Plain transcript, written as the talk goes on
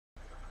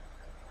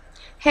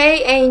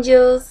Hey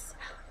angels,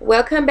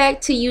 welcome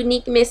back to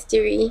Unique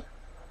Mystery.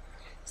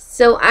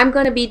 So I'm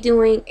going to be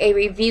doing a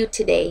review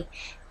today,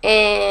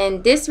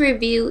 and this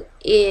review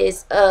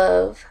is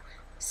of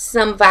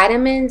some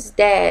vitamins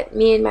that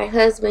me and my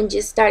husband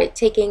just started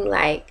taking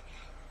like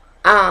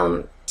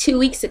 2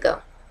 weeks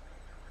ago.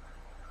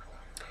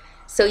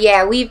 So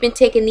yeah, we've been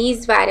taking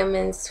these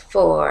vitamins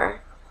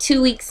for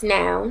 2 weeks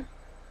now,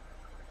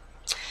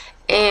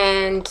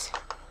 and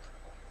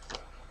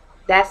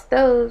that's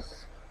those.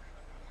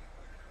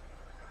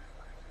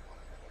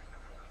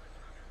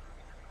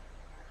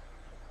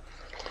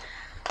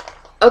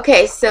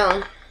 Okay,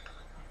 so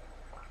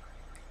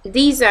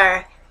these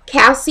are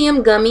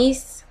calcium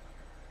gummies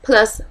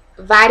plus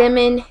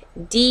vitamin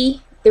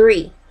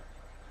D3.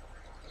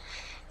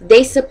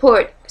 They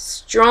support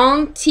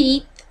strong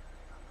teeth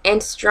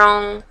and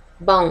strong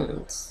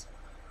bones.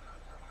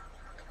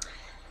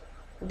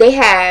 They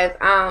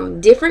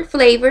have different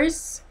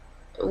flavors,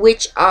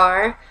 which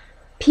are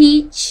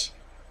peach,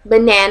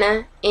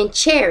 banana, and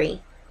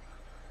cherry.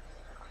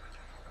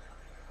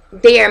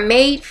 They are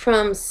made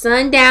from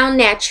Sundown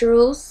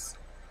Naturals.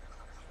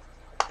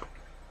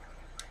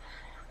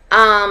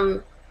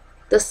 The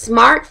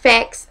smart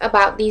facts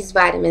about these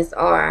vitamins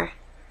are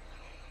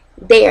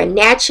they are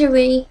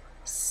naturally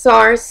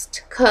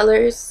sourced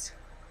colors.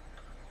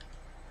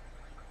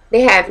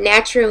 They have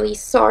naturally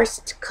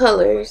sourced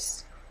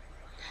colors,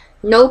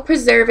 no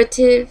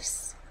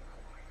preservatives,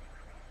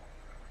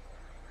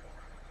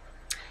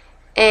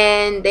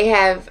 and they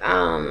have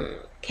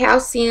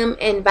calcium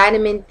and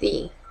vitamin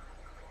D.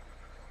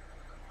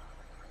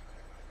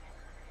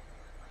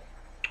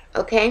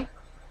 Okay.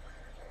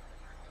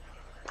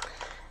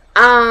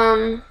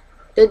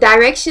 The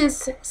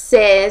directions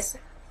says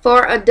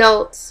for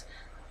adults,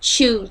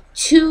 chew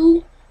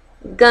 2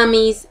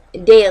 gummies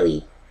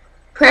daily,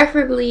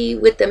 preferably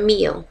with a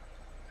meal.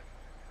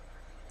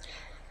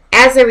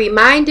 As a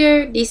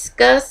reminder,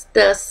 discuss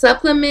the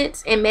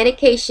supplements and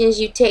medications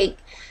you take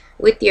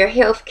with your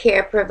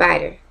healthcare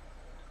provider.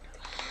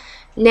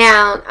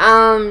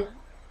 Now,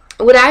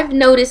 what I've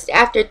noticed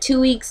after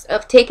 2 weeks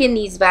of taking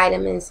these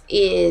vitamins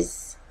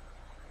is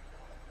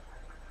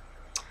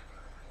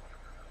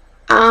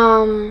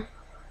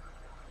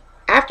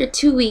after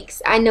 2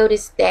 weeks, I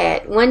noticed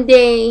that one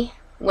day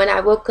when I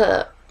woke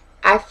up,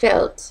 I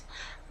felt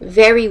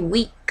very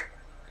weak.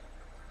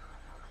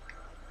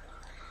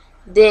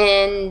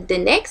 Then the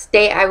next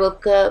day I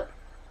woke up,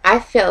 I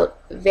felt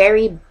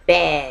very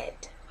bad,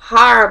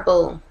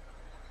 horrible,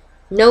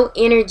 no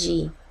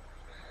energy.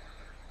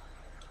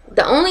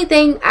 The only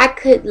thing I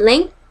could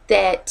link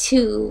that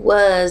to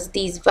was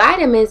these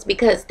vitamins,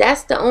 because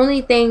that's the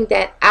only thing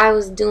that I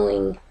was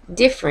doing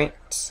different.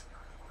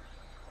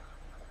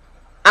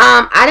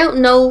 I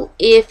don't know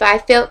if I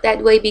felt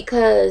that way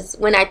because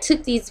when I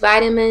took these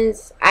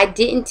vitamins, I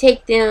didn't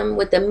take them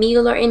with a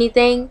meal or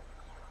anything.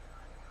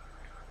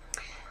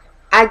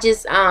 I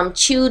just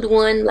chewed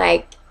one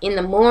like in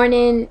the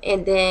morning,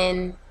 and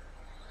then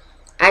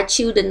I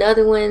chewed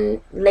another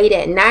one late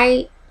at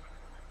night.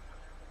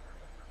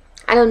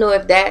 I don't know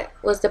if that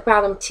was the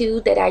problem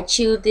too, that I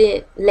chewed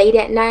it late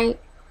at night.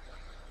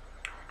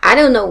 I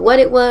don't know what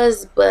it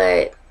was,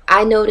 but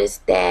I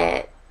noticed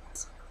that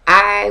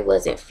I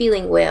wasn't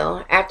feeling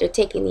well after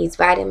taking these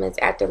vitamins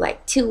after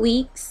like 2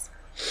 weeks.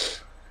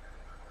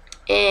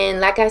 And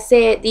like I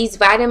said, these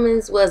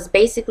vitamins was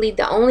basically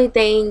the only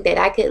thing that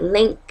I could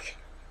link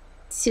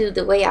to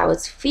the way I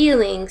was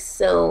feeling.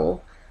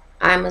 So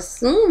I'm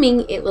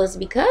assuming it was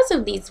because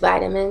of these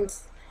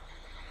vitamins.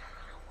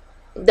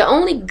 The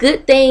only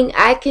good thing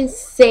I can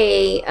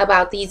say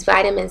about these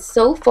vitamins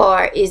so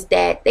far is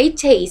that they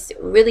taste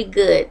really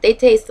good. They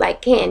taste like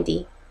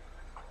candy.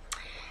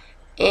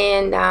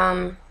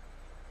 And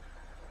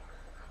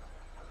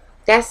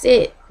that's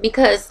it.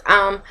 Because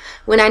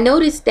when I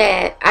noticed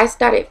that I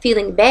started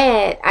feeling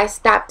bad, I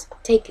stopped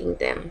taking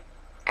them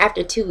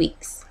after 2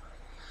 weeks.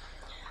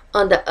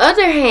 On the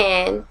other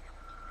hand,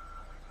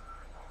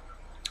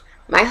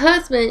 my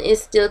husband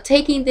is still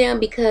taking them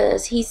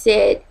because he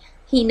said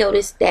he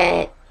noticed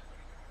that,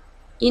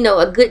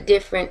 a good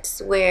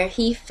difference where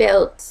he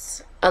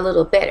felt a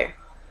little better.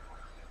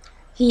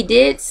 He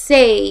did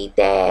say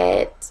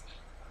that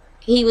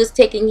he was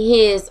taking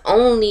his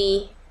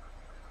only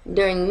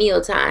during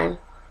mealtime.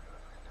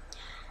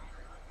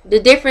 The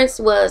difference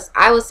was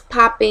I was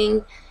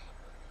popping,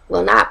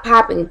 well, not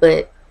popping,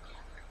 but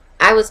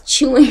I was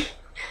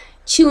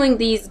chewing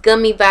these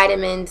gummy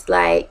vitamins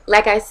like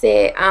I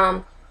said,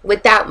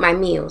 without my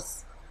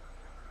meals.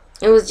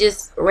 It was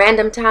just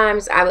random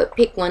times I would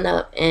pick one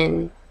up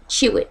and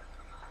chew it.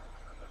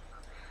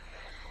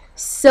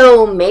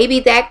 So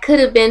maybe that could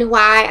have been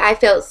why I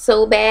felt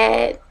so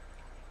bad.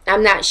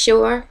 I'm not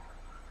sure.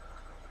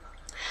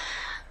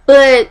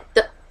 But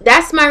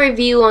that's my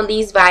review on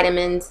these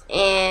vitamins,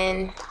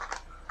 and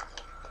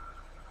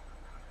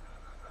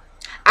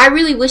I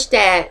really wish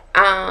that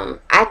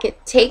I could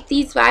take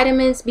these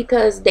vitamins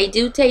because they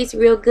do taste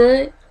real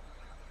good.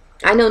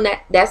 I know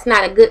that that's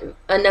not a good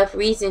enough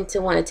reason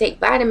to want to take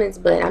vitamins,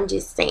 but I'm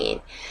just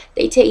saying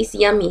they taste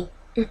yummy.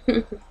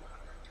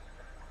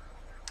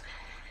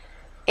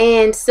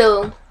 And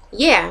so,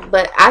 yeah,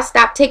 but I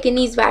stopped taking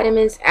these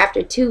vitamins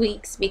after 2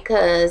 weeks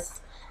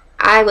because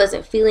I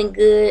wasn't feeling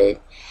good.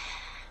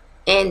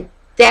 And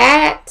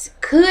that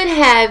could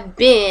have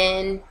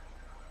been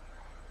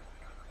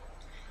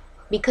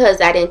because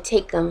I didn't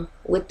take them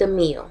with the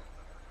meal.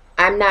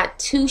 I'm not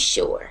too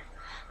sure.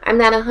 I'm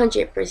not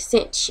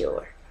 100%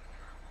 sure.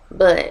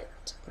 But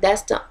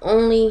that's the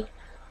only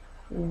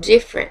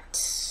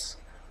difference.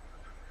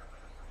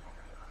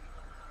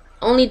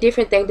 Only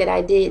different thing that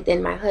I did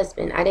than my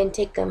husband. I didn't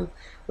take them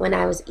when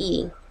I was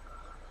eating.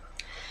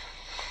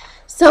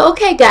 So,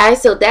 okay,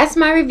 guys. So that's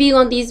my review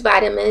on these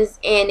vitamins.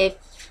 And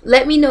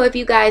let me know if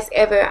you guys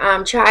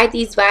ever tried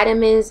these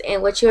vitamins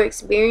and what your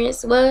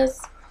experience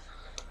was.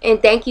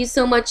 And thank you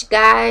so much,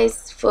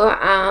 guys,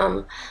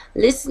 for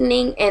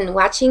listening and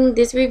watching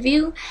this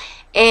review.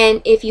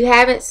 And if you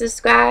haven't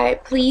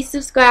subscribed, please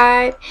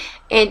subscribe.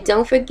 And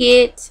don't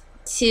forget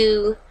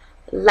to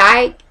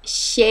like,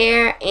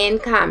 share,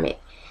 and comment.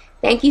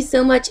 Thank you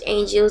so much,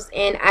 angels.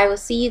 And I will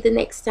see you the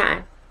next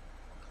time.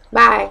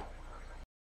 Bye.